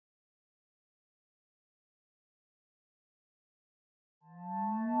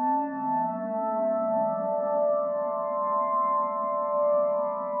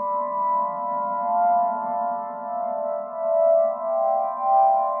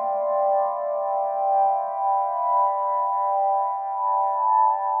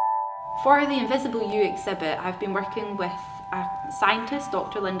For the Invisible You exhibit, I've been working with a scientist,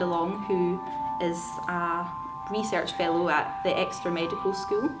 Dr. Linda Long, who is a research fellow at the Exeter Medical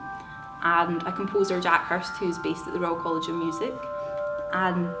School, and a composer, Jack Hurst, who's based at the Royal College of Music.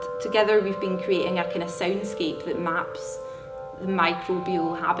 And together we've been creating a kind of soundscape that maps the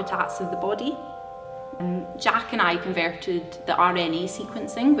microbial habitats of the body. And Jack and I converted the RNA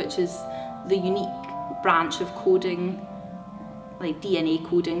sequencing, which is the unique branch of coding, like DNA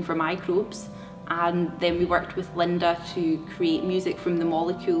coding for microbes, and then we worked with Linda to create music from the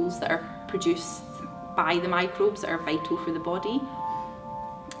molecules that are produced by the microbes that are vital for the body.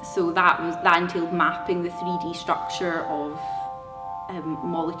 So that entailed mapping the 3D structure of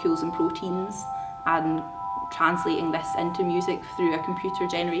molecules and proteins and translating this into music through a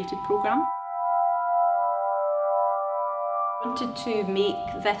computer-generated program. I wanted to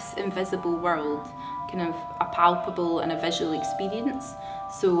make this invisible world kind of a palpable and a visual experience.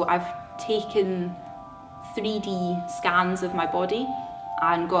 So I've taken 3D scans of my body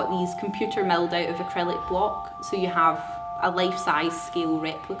and got these computer milled out of acrylic block. So you have a life-size scale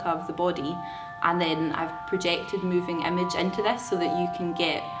replica of the body, and then I've projected moving image into this so that you can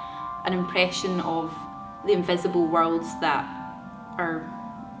get an impression of the invisible worlds that are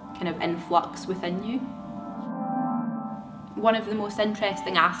kind of in flux within you. One of the most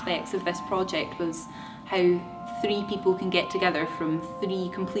interesting aspects of this project was how 3 people can get together from 3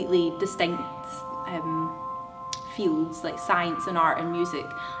 completely distinct fields like science and art and music,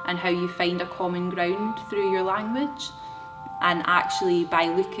 and how you find a common ground through your language. And actually, by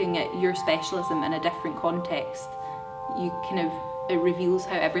looking at your specialism in a different context, it reveals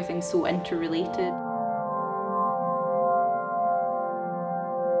how everything's so interrelated.